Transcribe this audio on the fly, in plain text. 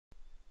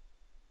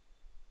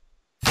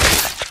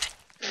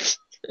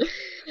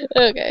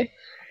Okay,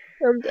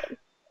 I'm done.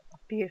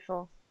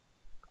 Beautiful.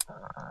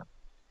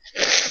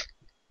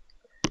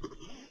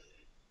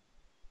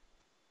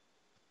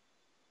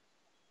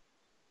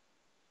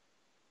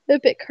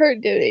 Epic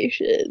heart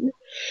donation.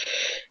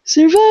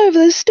 Survive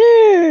the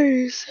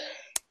stairs!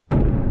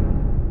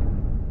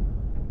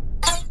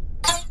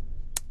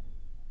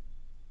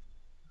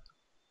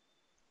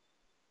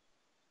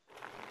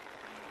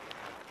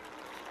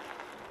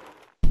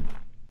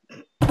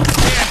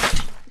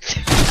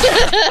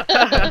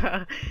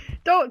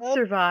 Don't Nope.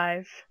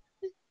 survive.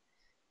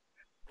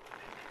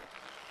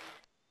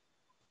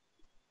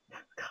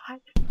 God.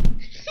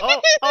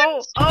 Oh,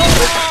 oh,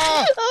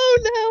 oh!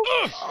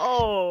 Oh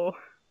Oh!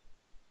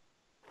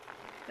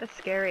 That's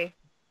scary.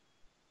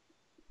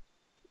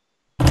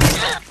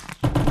 no!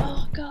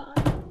 Oh god.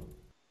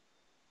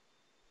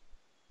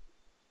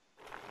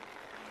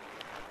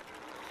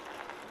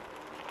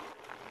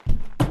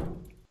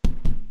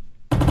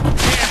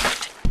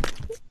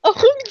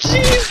 Oh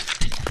jeez!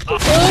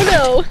 Oh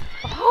no!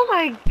 Oh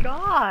my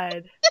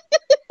god!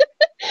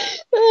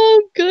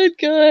 Oh good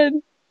god.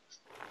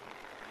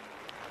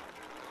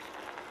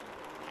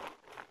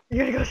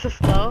 You're gonna go so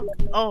slow?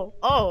 Oh,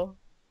 oh!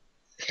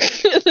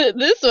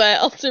 This way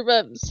I'll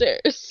survive the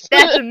stairs.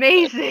 That's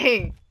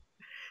amazing!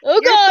 Oh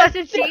You're god! such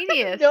a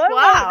genius! No, I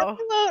Wow!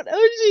 won't.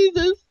 Oh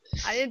Jesus!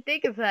 I didn't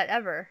think of that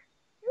ever.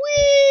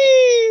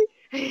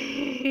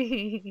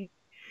 Whee!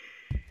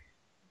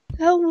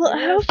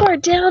 How far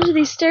down do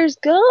these stairs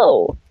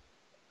go?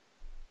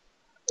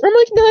 I'm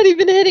like not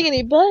even hitting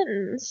any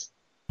buttons.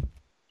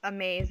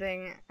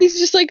 Amazing. He's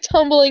just like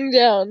tumbling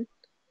down.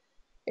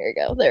 Here we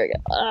go. There we go.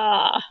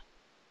 Ah.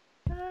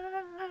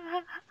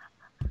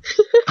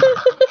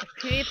 If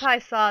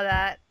PewDiePie saw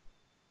that,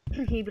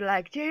 he'd be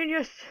like,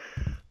 genius!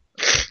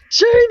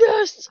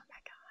 Genius! Oh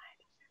my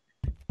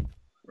god.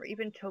 Or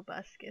even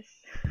Tobuscus.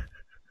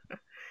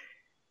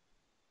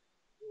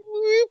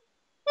 Whee!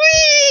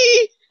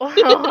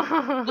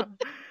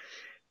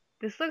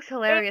 This looks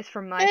hilarious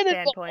from my Cannonball.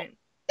 standpoint.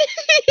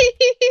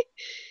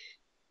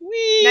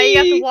 Whee! Now you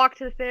have to walk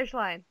to the finish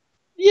line.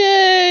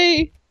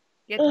 Yay!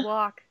 You have to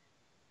walk.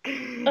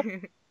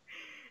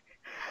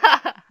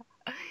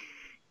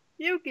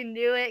 You can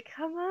do it.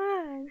 Come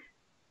on.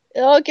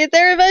 I'll get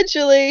there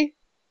eventually.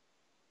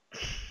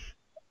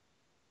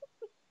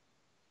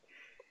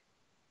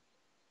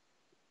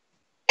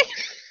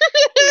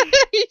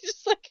 He's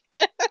just like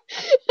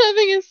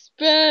having a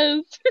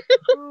spaz.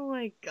 Oh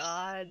my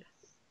god.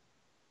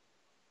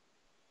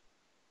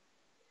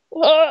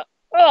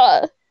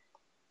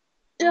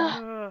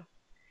 Yeah.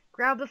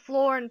 Grab the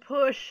floor and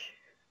push.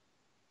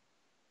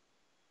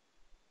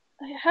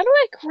 How do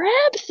I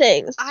grab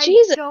things? I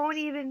Jesus. don't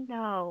even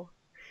know.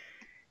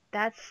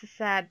 That's the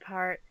sad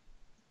part.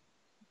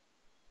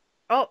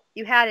 Oh,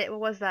 you had it. What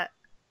was that?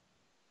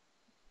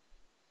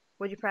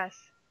 What'd you press?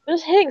 I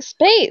was hitting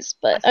space,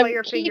 but I saw I'm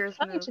your keep fingers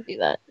trying move. to do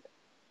that.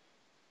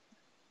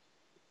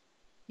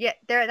 Yeah,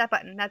 there, that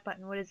button. That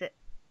button. What is it?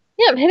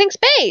 Yeah, I'm hitting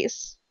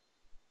space.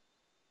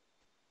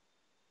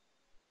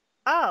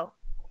 Oh,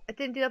 I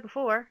didn't do that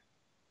before.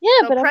 Yeah,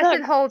 So but I'm press not.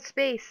 and hold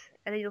space,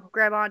 and then you'll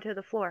grab onto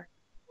the floor.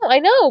 No, I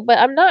know, but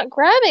I'm not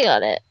grabbing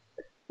on it.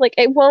 Like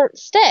it won't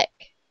stick.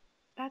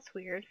 That's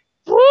weird.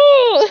 Do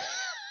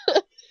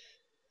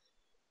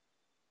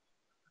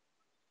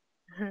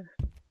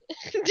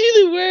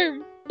the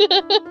worm.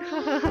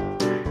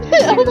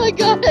 Oh my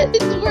god,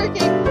 it's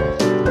working.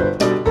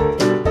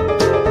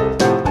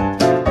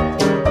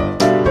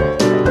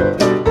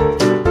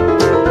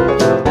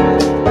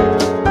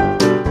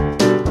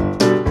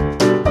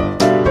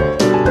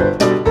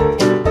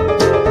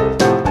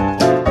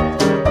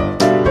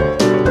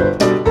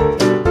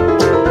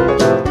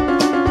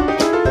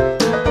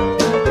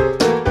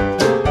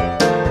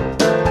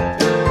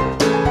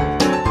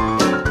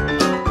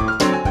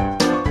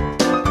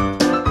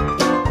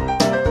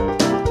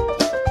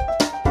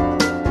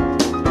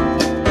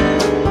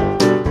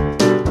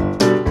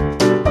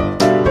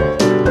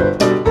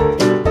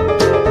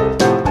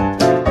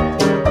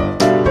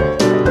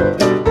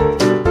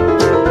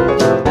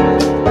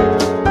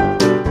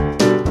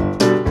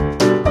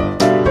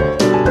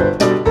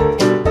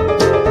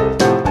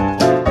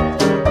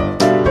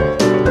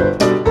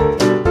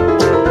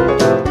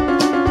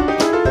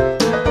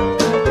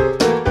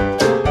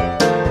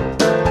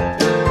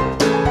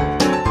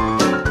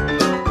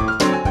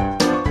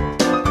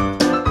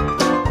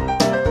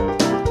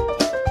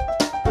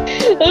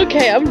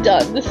 Okay, I'm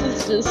done. This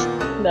is just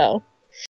no.